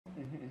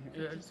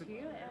Yeah, just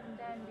here, and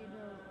then we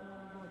will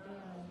go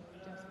there and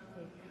just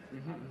take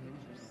pictures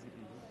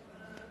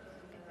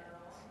like that.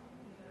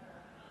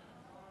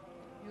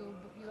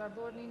 You are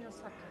born in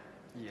Osaka.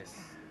 yes,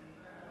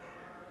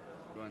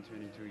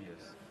 122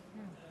 years.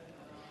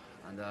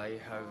 Hmm. And I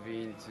have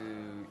been to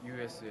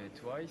USA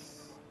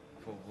twice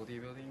for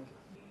bodybuilding.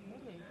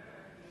 Really?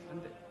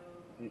 And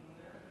You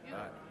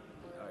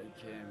I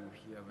came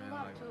here when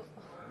love I to was...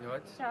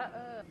 What?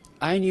 tra-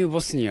 I knew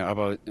Bosnia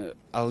about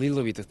a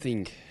little bit of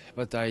thing,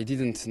 but I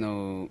didn't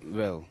know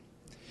well.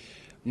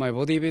 My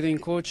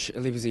bodybuilding coach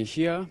lives in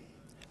here,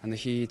 and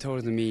he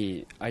told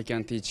me I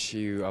can teach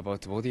you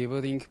about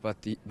bodybuilding,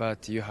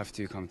 but you have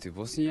to come to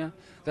Bosnia.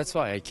 That's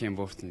why I came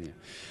Bosnia.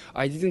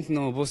 I didn't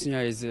know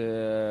Bosnia is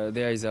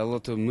there is a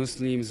lot of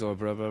Muslims or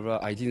blah blah blah.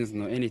 I didn't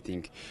know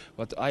anything,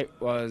 but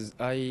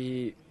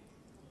I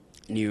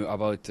knew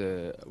about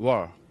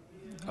war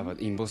about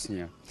in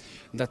Bosnia.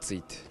 That's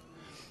it.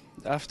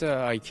 After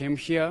I came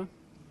here,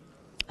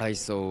 I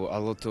saw a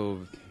lot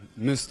of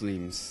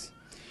Muslims,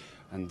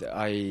 and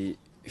I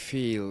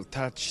feel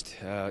touched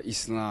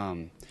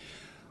Islam.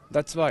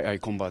 That's why I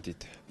converted.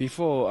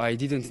 Before I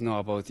didn't know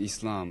about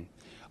Islam.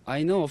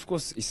 I know, of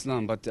course,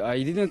 Islam, but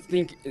I didn't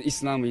think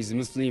Islam is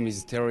Muslim,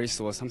 is terrorist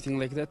or something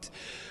like that.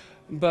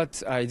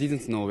 But I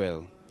didn't know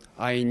well.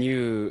 I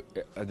knew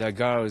the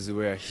girls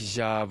wear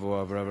hijab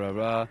or blah blah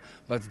blah,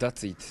 but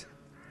that's it.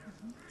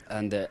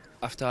 And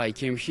after I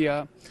came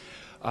here,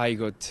 I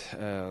got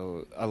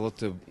a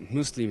lot of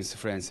Muslims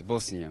friends,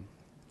 Bosnia.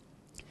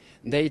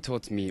 They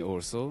taught me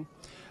also,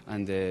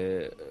 and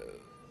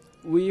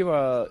we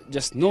were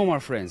just normal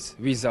friends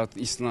without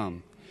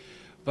Islam.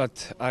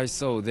 But I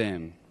saw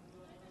them.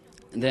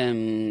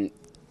 Then,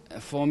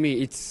 for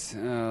me, it's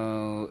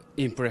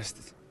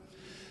impressed.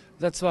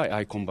 That's why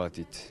I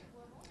converted.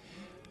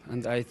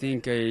 And I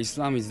think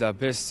Islam is the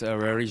best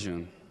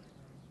religion.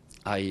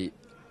 I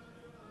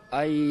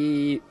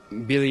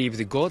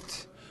believed God,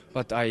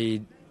 but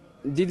I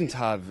didn't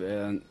have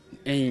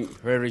any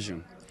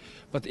religion.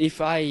 But if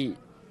I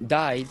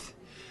died,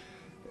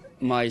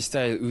 my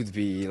style would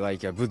be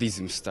like a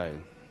Buddhism style.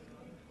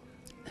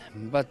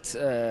 But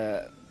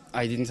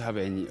I didn't have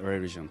any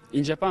religion.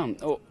 In Japan,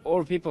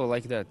 all people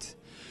like that.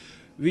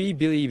 We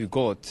believe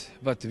God,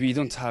 but we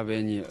don't have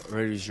any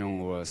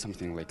religion or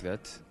something like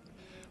that.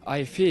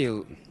 I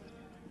feel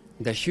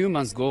the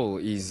human's goal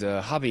is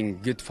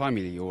having good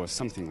family or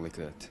something like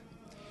that.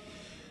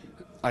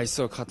 I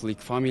saw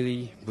Catholic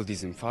family,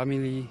 Buddhism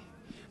family,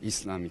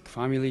 Islamic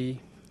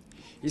family.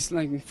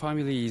 Islamic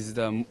family is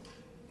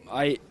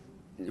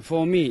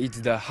for me,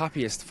 it's the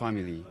happiest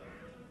family.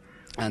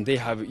 And they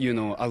have,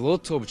 a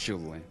lot of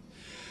children.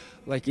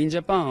 Like in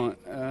Japan,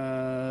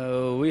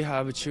 we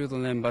have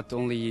children, but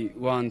only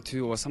 1,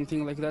 2, or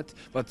something like that.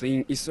 But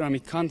in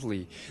Islamic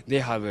country, they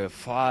have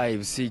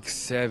 5, 6,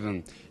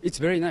 7. It's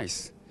very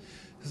nice.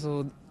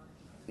 So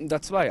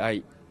that's why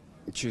I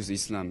choose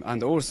Islam.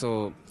 And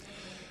also,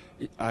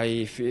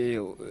 I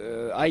feel,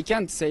 I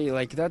can't say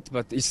like that,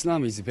 but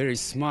Islam is a very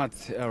smart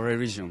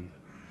religion.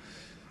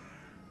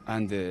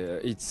 And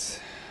it's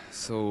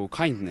so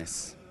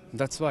kindness.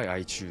 That's why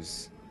I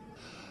choose.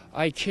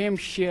 I came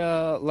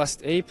here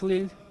last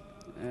April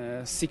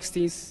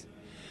 16th,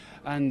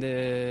 and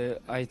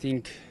I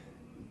think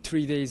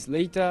 3 days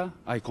later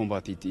I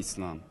converted to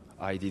Islam.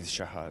 I did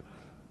Shahad.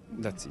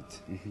 That's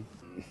it.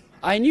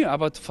 I knew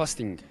about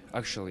fasting,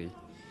 actually.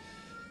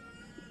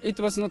 It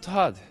was not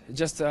hard,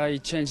 just I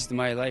changed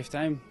my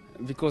lifetime,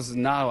 because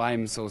now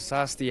I'm so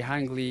thirsty,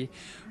 hungry,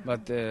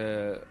 but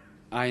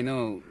I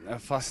know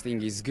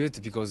fasting is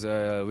good because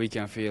we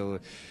can feel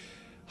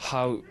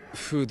how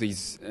food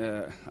is,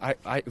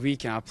 we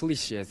can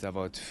appreciate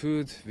about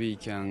food, we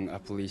can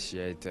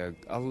appreciate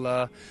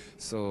Allah,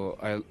 so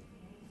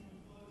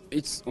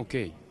it's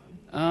okay.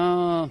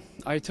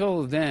 I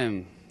told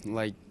them,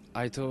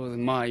 I told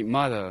my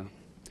mother,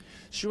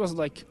 she was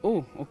like,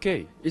 oh,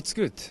 okay, it's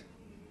good,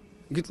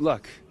 good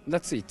luck,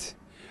 that's it.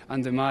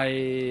 And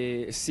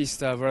my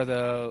sister,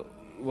 brother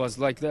was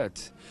like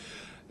that.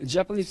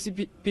 Japanese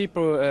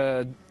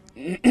people,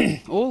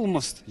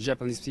 almost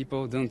Japanese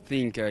people don't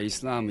think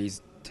Islam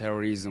is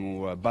terrorism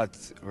or a bad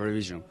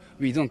religion.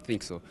 We don't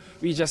think so.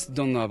 We just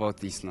don't know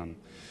about Islam.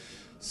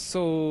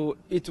 So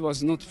it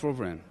was not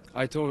problem.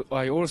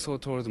 I also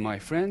told my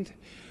friend,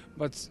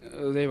 but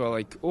they were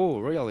like, oh,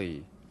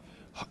 really?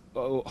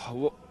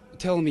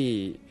 Tell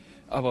me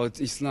about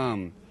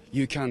Islam.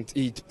 You can't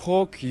eat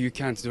pork, you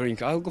can't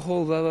drink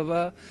alcohol, blah, blah,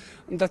 blah.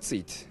 And that's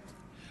it.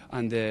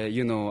 And,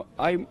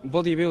 I'm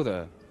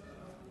bodybuilder.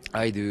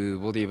 I do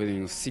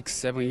bodybuilding 6,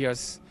 7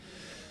 years.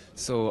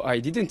 So I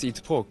didn't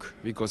eat pork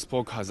because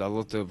pork has a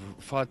lot of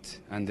fat,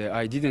 and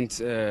I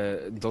didn't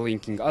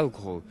drinking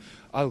alcohol.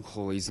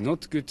 Alcohol is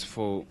not good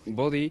for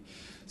body.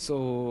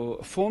 So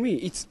for me,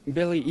 it's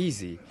very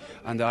easy.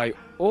 And I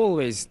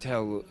always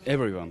tell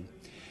everyone,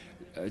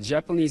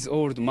 Japanese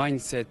old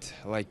mindset,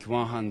 like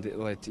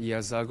 100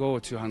 years ago,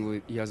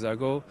 200 years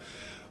ago,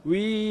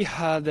 We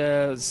had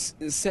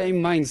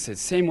same mindset,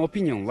 same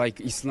opinion like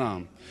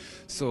Islam.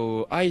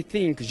 So I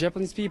think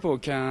Japanese people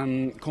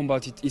can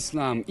convert it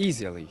Islam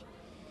easily.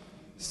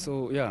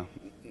 So yeah,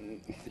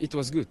 it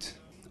was good.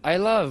 I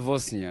love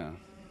Bosnia,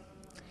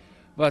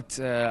 but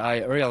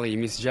I really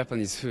miss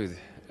Japanese food.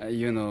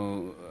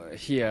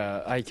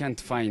 Here I can't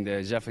find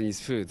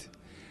Japanese food.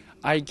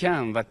 I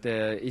can, but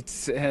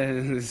it's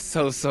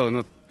so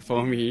not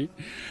for me.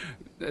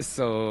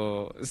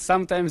 So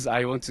sometimes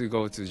I want to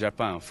go to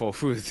Japan for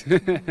food,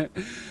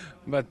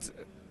 but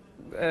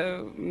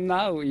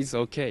now it's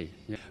okay.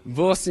 Yeah.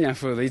 Bosnian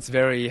food, it's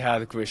very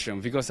hard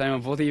question because I'm a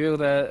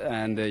bodybuilder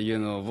and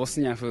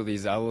Bosnian food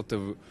is a lot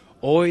of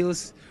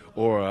oils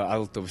or a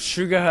lot of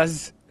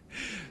sugars.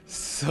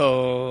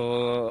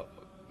 So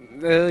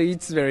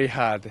it's very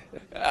hard.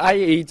 I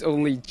eat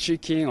only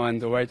chicken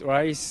and white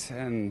rice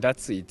and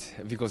that's it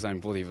because I'm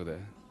bodybuilder.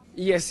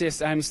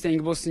 Yes, I'm staying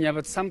in Bosnia,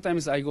 but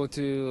sometimes I go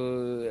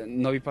to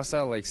Novi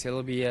Pasar, like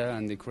Serbia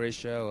and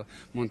Croatia or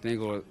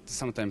Montenegro,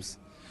 sometimes.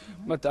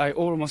 But I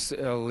almost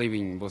live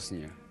in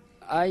Bosnia.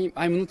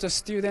 I'm not a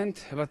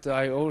student, but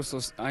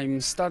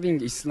I'm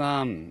studying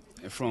Islam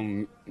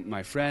from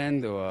my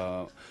friend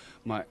or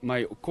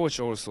my coach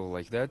also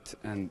like that,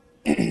 and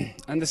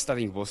and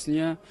studying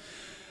Bosnia.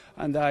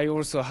 And I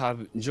also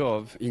have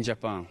job in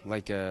Japan,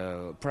 like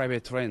a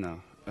private trainer,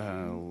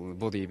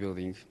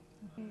 bodybuilding.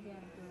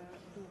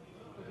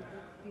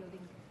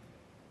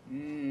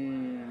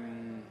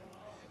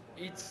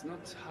 It's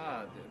not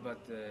hard, but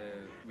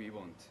we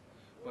want.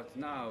 But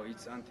now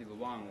it's until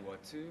 1 or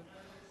 2,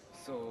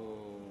 so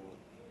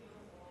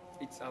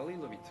it's a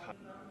little bit hard.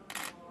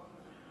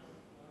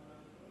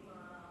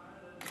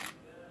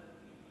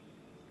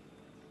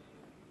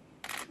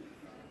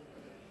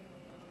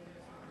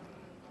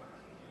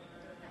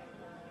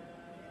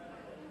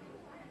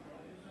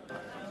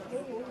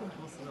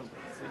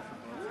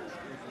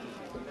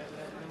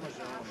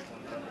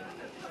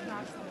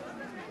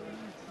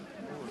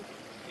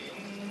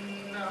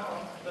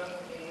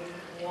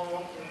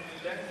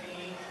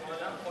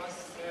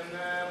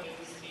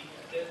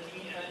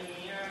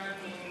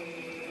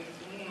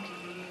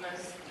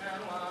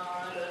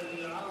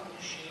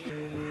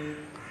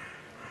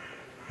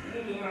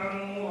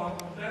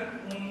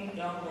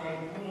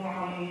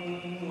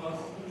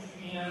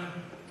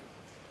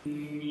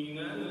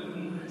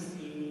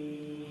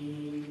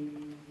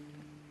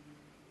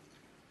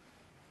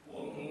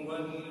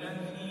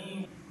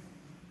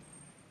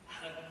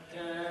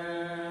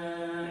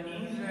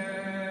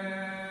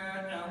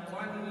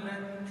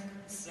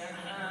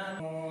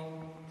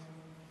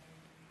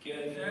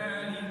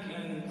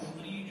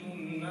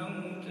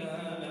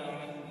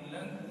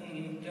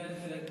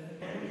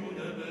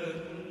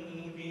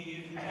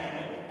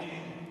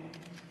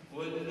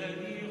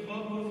 والذي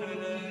خبث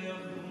لا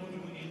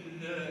يخرج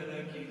إلا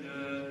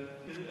نكدا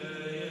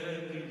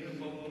الآيات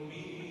لقوم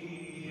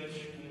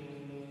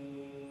يشكرون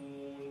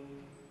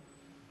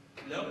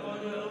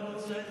لقد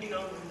أرسلنا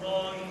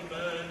الله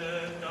ما لا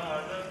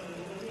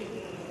تعلمون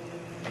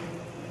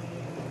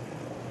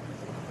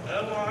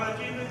أو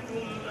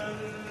عجبتم أن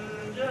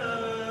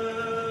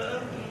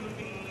جاءكم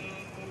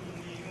منكم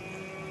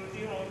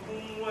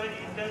لينذركم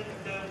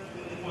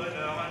ولتتقوا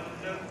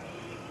ولعلكم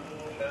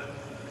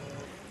ترحمون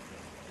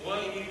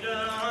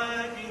وإلى